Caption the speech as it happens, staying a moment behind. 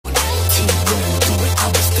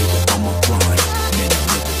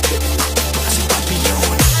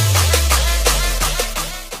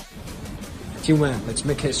Team Wang, let's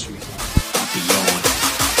make history.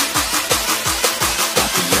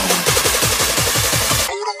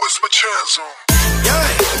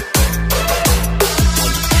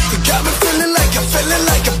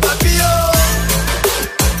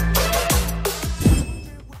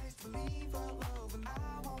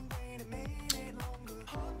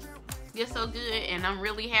 You're so good, and I'm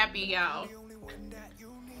really happy, y'all. Am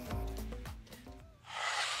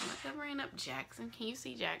I covering up Jackson? Can you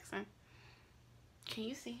see Jackson? Can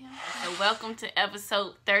you see him? So welcome to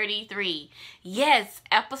episode 33. Yes,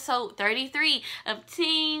 episode 33 of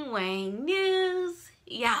Team Wang News.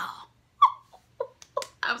 Y'all,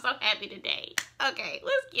 I'm so happy today. Okay,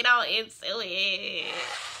 let's get on into it.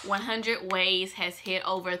 100 Ways has hit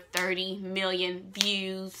over 30 million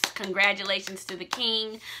views. Congratulations to the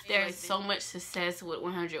king. There is so much success with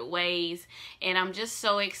 100 Ways, and I'm just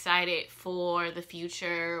so excited for the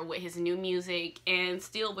future with his new music and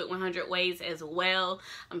still with 100 Ways as well.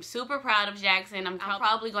 I'm super proud of Jackson. I'm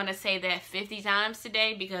probably going to say that 50 times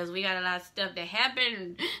today because we got a lot of stuff that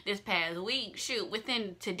happened this past week. Shoot,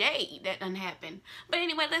 within today that done happened. But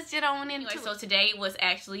anyway, let's get on into it. So today was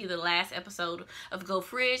actually the last episode of Go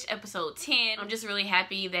Fridge, episode 10. I'm just really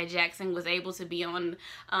happy that Jackson was able to be on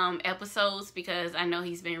episodes because I know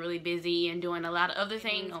he's been really busy and doing a lot of other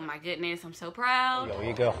things. Oh my goodness, I'm so proud. 有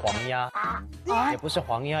一个黄鸭，也不是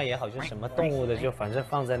黄鸭也好，就是什么动物的，就反正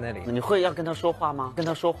放在那里。你会要跟他说话吗？跟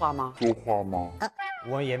他说话吗？说话吗？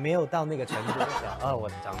我也没有到那个程度。我想，我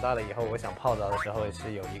长大了以后，我想泡澡的时候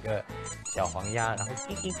是有一个小黄鸭，然后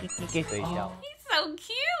叽叽叽叽叽嘴叫。He's so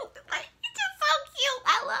cute. Like, he's just so cute.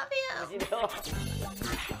 I love him.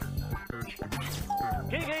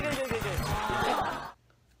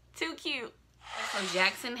 Too cute. So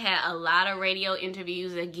Jackson had a lot of radio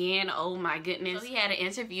interviews again. Oh my goodness. So he had an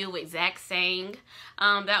interview with Jackson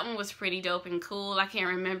Wang. That one was pretty dope and cool. I can't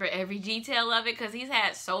remember every detail of it because he's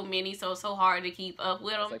had so many, so it's so hard to keep up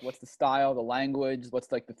with them. Like, what's the style, the language,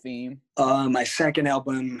 what's like the theme? My second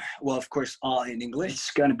album, well, of course, all in English.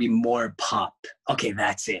 It's gonna be more pop. Okay,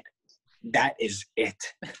 that's it. That is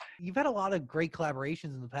it. You've had a lot of great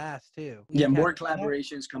collaborations in the past too. Yeah, more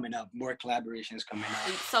collaborations coming up. More collaborations coming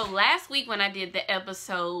up. So last week when I did the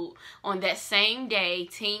episode, on that same day,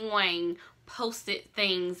 Team Wang posted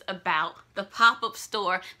things about the pop-up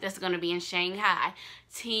store that's going to be in Shanghai.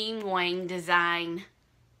 Team Wang Design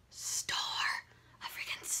store.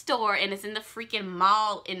 Store, and it's in the freaking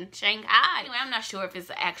mall in Shanghai. Anyway, I'm not sure if it's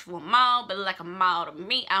an actual mall, but like a mall to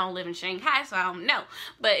me. I don't live in Shanghai, so I don't know.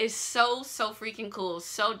 But it's so freaking cool,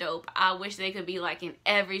 so dope. I wish they could be like in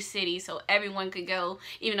every city so everyone could go.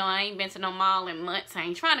 Even though I ain't been to no mall in months, I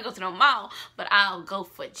ain't trying to go to no mall, but I'll go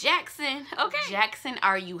for Jackson. Okay, Jackson,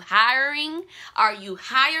 are you hiring? Are you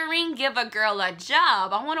hiring? Give a girl a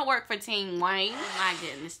job. I want to work for Team Wang. Oh my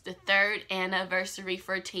goodness, the 3rd anniversary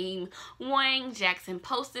for Team Wang. Jackson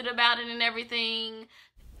posted about it and everything.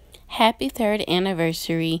 Happy 3rd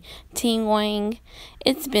anniversary, Team Wang.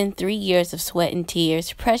 It's been 3 years of sweat and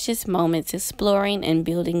tears, precious moments exploring and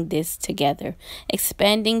building this together,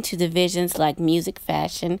 expanding to divisions like music,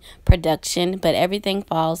 fashion, production, but everything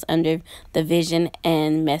falls under the vision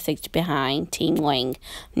and message behind Team Wang.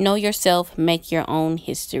 Know yourself, make your own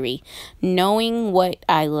history. Knowing what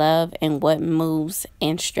I love and what moves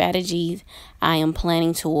and strategies I am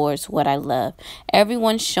planning towards what I love.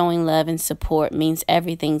 Everyone showing love and support means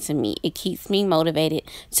everything to me. It keeps me motivated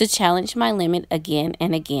to challenge my limit again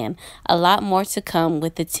and again. A lot more to come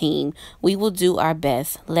with the team. We will do our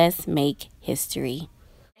best. Let's make history.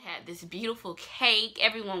 Had this beautiful cake.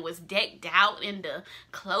 Everyone was decked out in the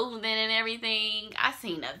clothing and everything. I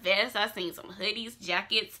seen a vest. I seen some hoodies,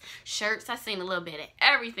 jackets, shirts. I seen a little bit of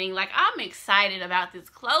everything. Like, I'm excited about this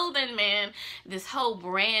clothing, man. This whole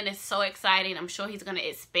brand is so exciting. I'm sure he's gonna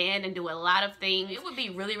expand and do a lot of things. It would be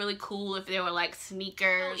really cool if there were like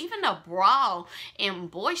sneakers, even a bra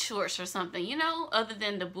and boy shorts or something, you know, other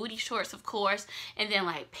than the booty shorts, of course, and then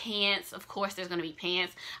like pants. Of course there's gonna be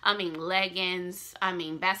pants. I mean leggings. I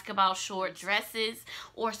mean basketball short dresses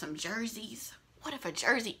or some jerseys. What if a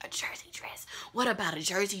jersey dress? What about a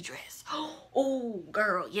jersey dress? Oh,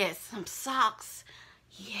 girl, yes. Some socks.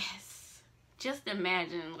 Yes. Just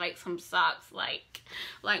imagine like some socks, like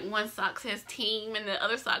one sock says Team and the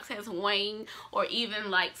other sock says Wang, or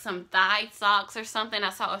even like some thigh socks or something.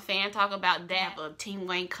 I saw a fan talk about that, a Team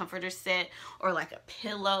Wang comforter set, or like a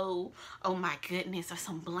pillow. Oh my goodness, or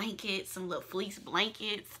some blankets, some little fleece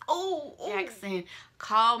blankets. Oh, Jackson,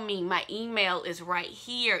 call me. My email is right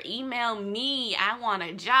here. Email me. I want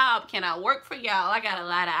a job. Can I work for y'all? I got a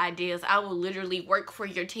lot of ideas. I will literally work for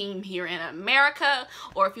your team here in America,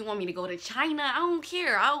 or if you want me to go to China, I don't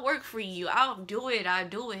care. I'll work for you. I'll do it. I'll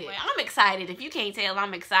do it. I'm excited. If you can't tell,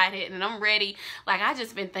 I'm excited and I'm ready. Like, I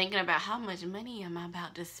just been thinking about how much money am I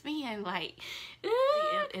about to spend. Like,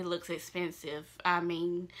 it looks expensive. I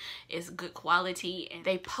mean, it's good quality, and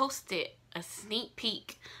they posted a sneak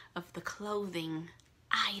peek of the clothing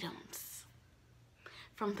items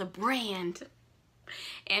from the brand,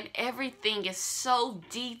 and everything is so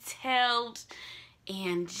detailed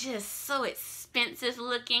and just so expensive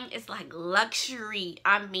looking. It's like luxury.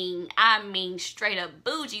 I mean straight up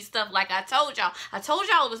bougie stuff. Like I told y'all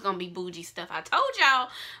it was gonna be bougie stuff. I told y'all,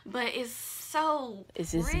 but it's so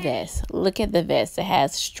This is vest. Look at the vest. It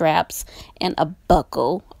has straps and a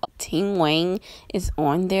buckle. Team Wang is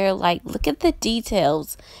on there. Like, look at the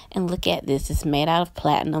details. And look at this. It's made out of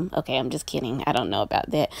platinum. Okay, I'm just kidding. I don't know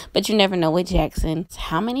about that. But you never know with Jackson.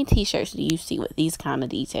 How many t-shirts do you see with these kind of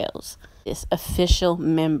details? This official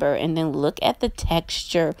member. And then look at the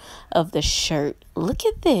texture of the shirt. Look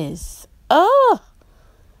at this. Oh!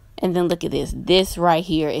 And then look at this. This right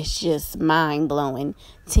here is just mind-blowing.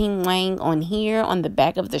 Team Wang on here on the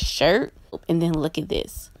back of the shirt. And then look at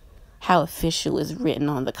this. How official is written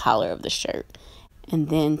on the collar of the shirt. And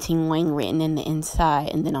then Team Wang written in the inside.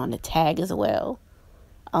 And then on the tag as well.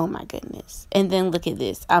 Oh my goodness. And then look at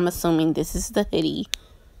this. I'm assuming this is the hoodie.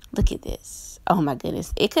 Look at this. Oh my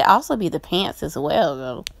goodness. It could also be the pants as well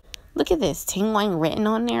though. Look at this. Team Wang written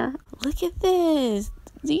on there. Look at this.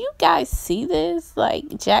 Do you guys see this?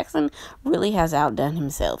 Like, Jackson really has outdone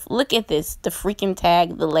himself. Look at this. The freaking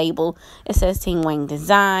tag, the label. It says Team Wang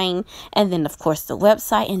Design. And then, of course, the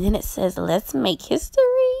website. And then it says, let's make history.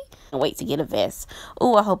 I wait to get a vest.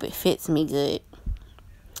 Oh, I hope it fits me good.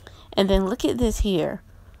 And then look at this here.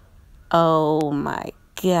 Oh, my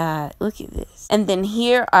God. Look at this. And then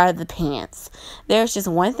here are the pants. There's just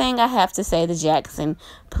one thing I have to say to Jackson.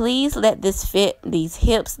 Please let this fit these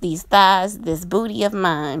hips, these thighs, this booty of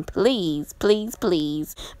mine. Please, please,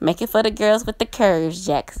 please. Make it for the girls with the curves,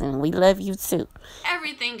 Jackson. We love you too.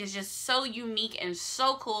 Everything is just so unique and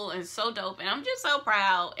so cool and so dope. And I'm just so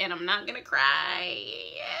proud. And I'm not gonna cry.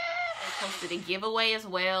 They posted a giveaway as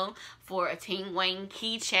well for a Team Wang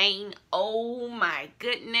keychain. Oh my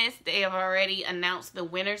goodness. They have already announced the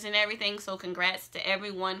winners and everything. So congrats to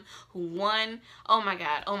everyone who won. Oh my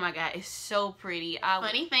God. Oh my God. It's so pretty.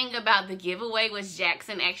 Funny thing about the giveaway was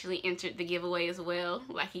Jackson actually entered the giveaway as well.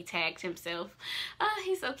 Like, he tagged himself.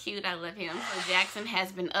 He's so cute. I love him. So Jackson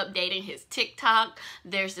has been updating his TikTok.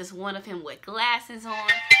 There's this one of him with glasses on.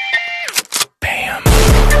 Bam.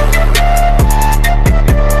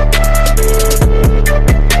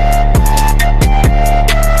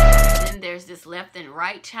 There's this left and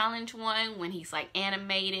right challenge one when he's like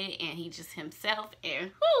animated and he just himself,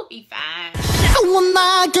 and whoo, he fine.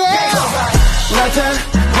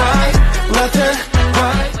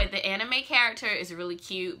 But the anime character is really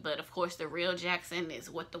cute, but of course the real Jackson is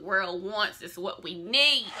what the world wants. It's what we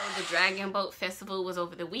need. So the Dragon Boat Festival was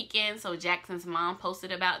over the weekend, so Jackson's mom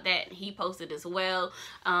posted about that, and he posted as well.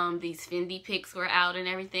 These Fendi pics were out and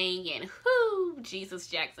everything, and whoo, Jesus,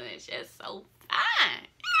 Jackson is just so fine.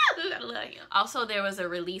 I love him. Also, there was a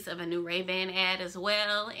release of a new Ray-Ban ad as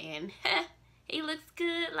well, and he looks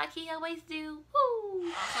good like he always do. Woo.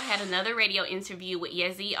 Also had another radio interview with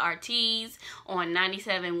Yesi Ortiz on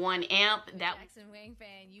 97.1 Amp. That Jackson Wang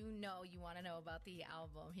fan, you know you want to know about the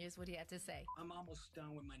album. Here's what he had to say. I'm almost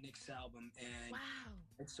done with my next album, and Wow.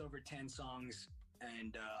 it's over 10 songs,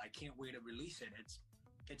 and I can't wait to release it.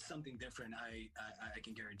 It's something different. I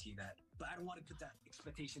can guarantee that. But I don't want to put that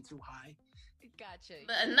expectation too high. Gotcha.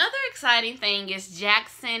 But another exciting thing is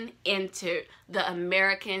Jackson entered the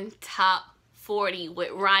American Top 40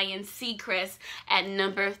 with Ryan Seacrest at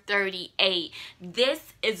number 38.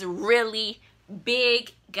 This is really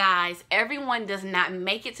big, guys. Everyone does not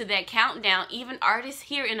make it to that countdown. Even artists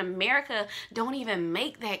here in America don't even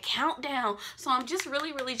make that countdown. So I'm just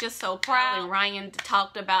really just so proud. And Ryan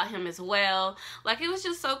talked about him as well. Like, it was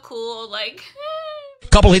just so cool. Like,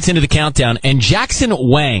 Couple hits into the countdown, and Jackson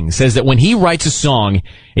Wang says that when he writes a song,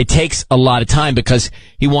 it takes a lot of time because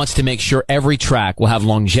he wants to make sure every track will have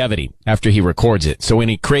longevity after he records it. So when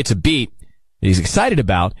he creates a beat that he's excited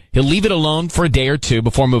about, he'll leave it alone for a day or two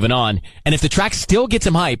before moving on. And if the track still gets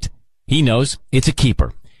him hyped, he knows it's a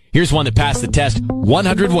keeper. Here's one that passed the test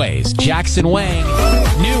 100 ways. Jackson Wang,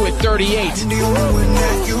 new at 38.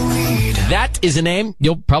 That is a name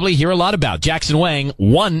you'll probably hear a lot about. Jackson Wang,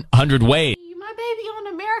 100 ways. my baby on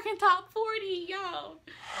American Top 40, y'all.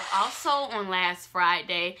 Also on last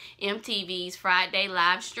Friday, MTV's Friday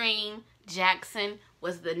Livestream, Jackson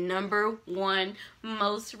was the #1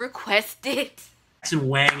 most requested. Jackson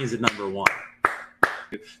Wang is the #1.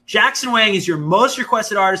 Jackson Wang is your most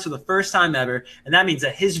requested artist for the first time ever, and that means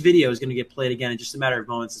that his video is going to get played again in just a matter of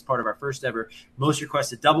moments as part of our first ever most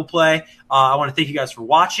requested double play. I want to thank you guys for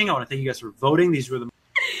watching. I want to thank you guys for voting. These were the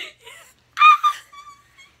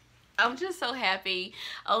I'm just so happy.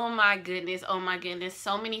 Oh my goodness, oh my goodness.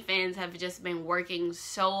 So many fans have just been working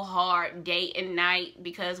so hard day and night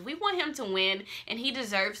because we want him to win, and he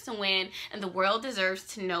deserves to win, and the world deserves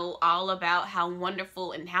to know all about how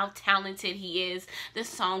wonderful and how talented he is. This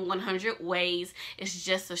song 100 Ways is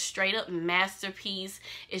just a straight up masterpiece.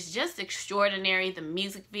 It's just extraordinary. The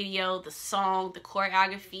music video, the song, the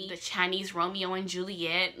choreography, the Chinese Romeo and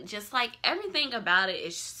Juliet, just like everything about it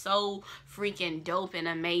is so freaking dope and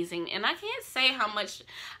amazing. And I can't say how much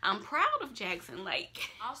I'm proud of Jackson. Like,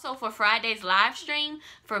 also for Friday's live stream,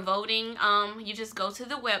 for voting, you just go to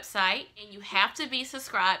the website and you have to be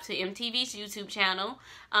subscribed to MTV's YouTube channel.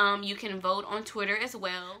 You can vote on Twitter as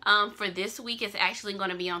well. For this week, it's actually going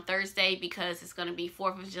to be on Thursday because it's going to be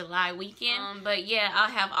 4th of July weekend. But yeah, I'll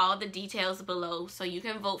have all the details below, so you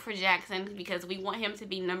can vote for Jackson because we want him to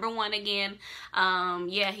be #1 again.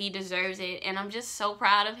 Yeah, he deserves it, and I'm just so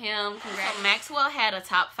proud of him. Congrats. So Maxwell had a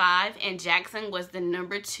top 5, and Jackson was the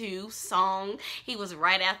 #2 song. He was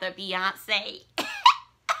right after Beyonce.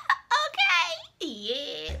 Okay,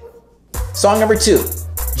 yeah. Song number 2,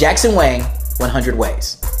 Jackson Wang, 100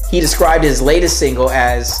 Ways. He described his latest single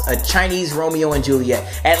as a Chinese Romeo and Juliet.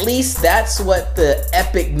 At least that's what the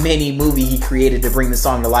epic mini movie he created to bring the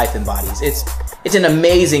song to life embodies. It's an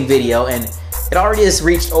amazing video, and it already has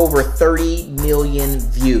reached over 30 million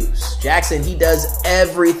views. Jackson, he does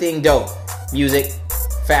everything dope. Music,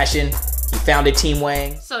 fashion. He founded Team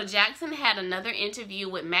Wang. So Jackson had another interview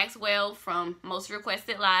with Maxwell from Most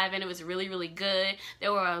Requested Live, and it was really, really good.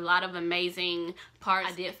 There were a lot of amazing parts.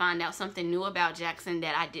 I did find out something new about Jackson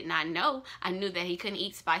that I did not know. I knew that he couldn't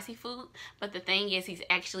eat spicy food, but the thing is he's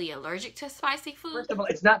actually allergic to spicy food. First of all,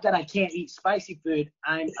 it's not that I can't eat spicy food.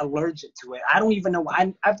 I'm allergic to it. I don't even know.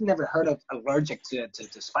 I've never heard of allergic to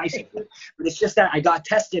spicy food, but it's just that I got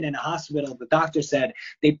tested in a hospital. The doctor said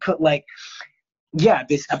they put like, yeah,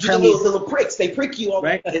 this apparently little pricks. They prick you all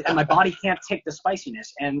right, and my body can't take the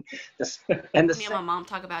spiciness. And me and my mom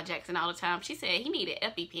talk about Jackson all the time. She said he needed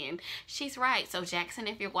EpiPen. She's right. So Jackson,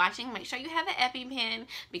 if you're watching, make sure you have an EpiPen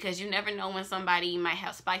because you never know when somebody might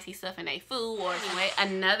have spicy stuff in their food. Or anyway,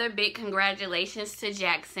 another big congratulations to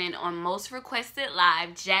Jackson on Most Requested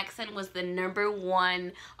Live. Jackson was the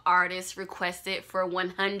 #1 artist requested for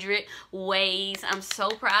 100 Ways. I'm so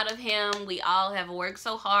proud of him. We all have worked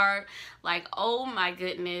so hard. Like, oh my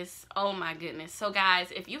goodness, oh my goodness. So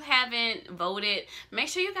guys, if you haven't voted, make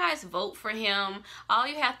sure you guys vote for him. All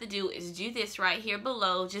you have to do is do this right here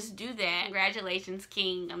below. Just do that. Congratulations,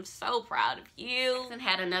 King. I'm so proud of you. And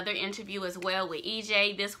had another interview as well with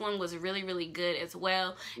EJ. This one was really, really good as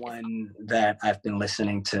well. One that I've been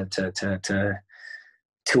listening to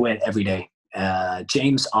it every day.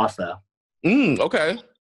 James Arthur. Okay.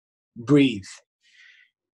 Breathe.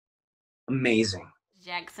 Amazing.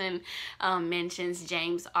 Jackson mentions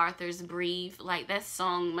James Arthur's Breathe. Like, that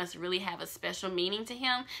song must really have a special meaning to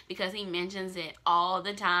him because he mentions it all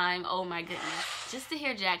the time. Oh my goodness. Just to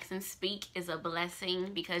hear Jackson speak is a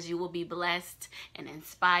blessing because you will be blessed and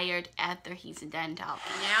inspired after he's done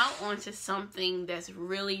talking. Now on to something that's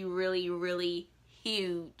really, really, really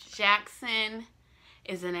huge. Jackson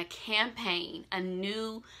is in a campaign, a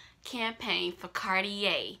new campaign for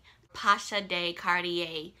Cartier, Pasha de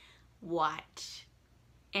Cartier watch.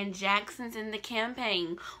 And Jackson's in the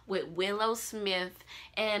campaign with Willow Smith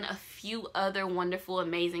and a few other wonderful,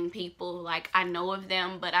 amazing people. Like, I know of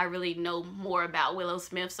them, but I really know more about Willow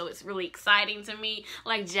Smith, so it's really exciting to me.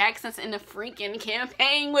 Like, Jackson's in the freaking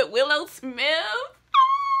campaign with Willow Smith.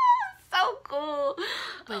 So cool.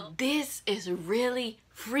 But this is really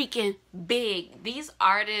freaking big. These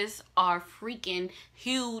artists are freaking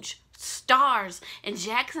huge stars, and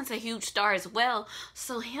Jackson's a huge star as well,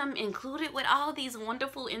 so him included with all these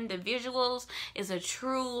wonderful individuals is a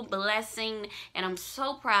true blessing, and I'm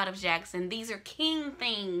so proud of Jackson. These are king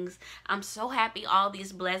things. I'm so happy all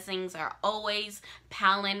these blessings are always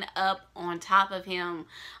piling up on top of him,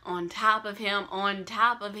 on top of him, on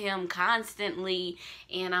top of him constantly,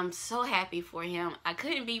 and I'm so happy for him. I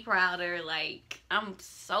couldn't be prouder. Like, I'm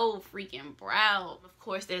so freaking proud. Of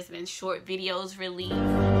course, there's been short videos released.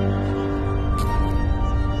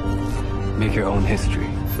 Make your own history.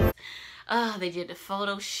 Oh, they did the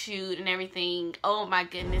photo shoot and everything. Oh my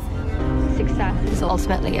goodness. success is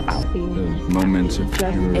ultimately about those moments of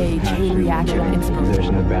just a chain reaction of inspiration. There's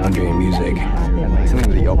no boundary in music. And like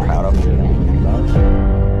something that you're proud of.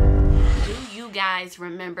 Do you guys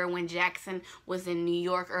remember when Jackson was in New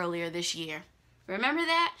York earlier this year? Remember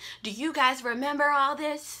that? Do you guys remember all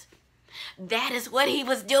this? That is what he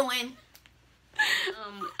was doing.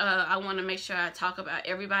 I want to make sure I talk about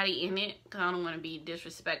everybody in it because I don't want to be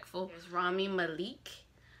disrespectful. There's Rami Malek,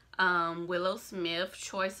 Willow Smith,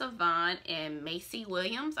 Troye Sivan, and Maisie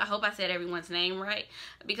Williams. I hope I said everyone's name right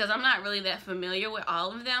because I'm not really that familiar with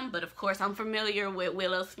all of them, but of course I'm familiar with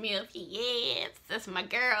Willow Smith. Yes, that's my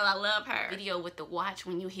girl. I love her. Video with the watch,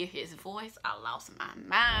 when you hear his voice, I lost my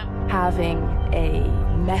mind. Having a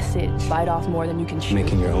message bite off more than you can chew.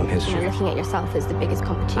 Making your own history. Looking at yourself as the biggest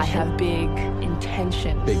competition. I have big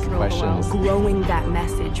intentions. Big questions. Growing that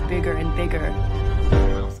message bigger and bigger.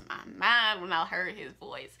 I lost my mind when I heard his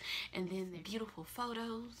voice. And then the beautiful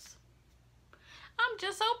photos. I'm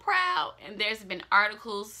just so proud. And there's been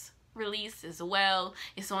articles released as well.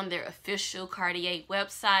 It's on their official Cartier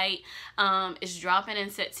website. It's dropping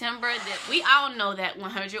in September. We all know that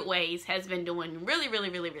 100 Ways has been doing really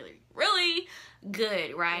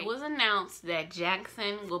good, right? It was announced that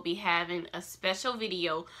Jackson will be having a special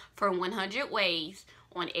video for 100 Ways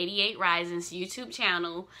on 88 Rising's YouTube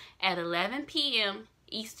channel at 11 p.m.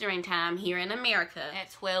 Eastern time here in America,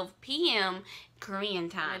 at 12 p.m. Korean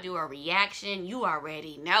time. I do a reaction, you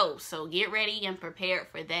already know, so get ready and prepared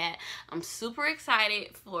for that. I'm super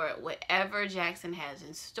excited for whatever Jackson has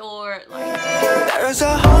in store. There's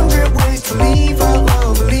 100 ways to leave a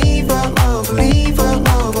love, leave a love, leave a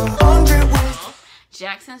love, 100 ways.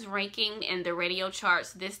 Jackson's ranking in the radio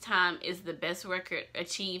charts this time is the best record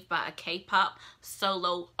achieved by a K-pop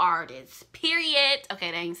solo artist. Period. Okay,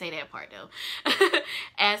 they didn't say that part though.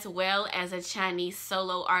 As well as a Chinese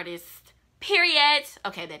solo artist. Period.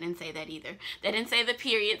 Okay, they didn't say that either. They didn't say the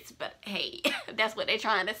periods, but hey, that's what they're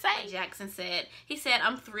trying to say. Jackson said, he said,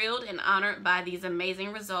 I'm thrilled and honored by these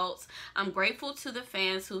amazing results. I'm grateful to the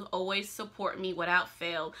fans who always support me without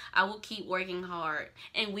fail. I will keep working hard,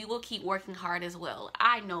 and we will keep working hard as well.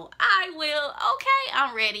 I know I will. Okay,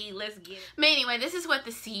 I'm ready. Let's get it. But anyway, this is what the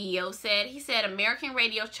CEO said. He said, American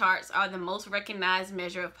radio charts are the most recognized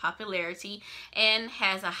measure of popularity and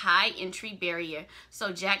has a high entry barrier.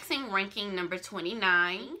 So Jackson ranking number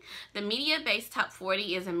 29. The media-based top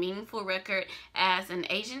 40 is a meaningful record as an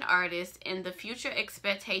Asian artist, and the future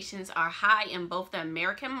expectations are high in both the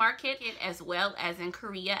American market as well as in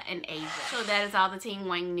Korea and Asia. So that is all the Team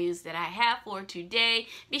Wang news that I have for today.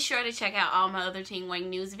 Be sure to check out all my other Team Wang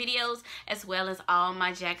news videos as well as all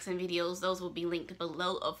my Jackson videos. Those will be linked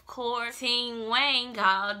below, of course. Team Wang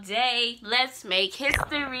all day. Let's make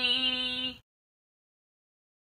history.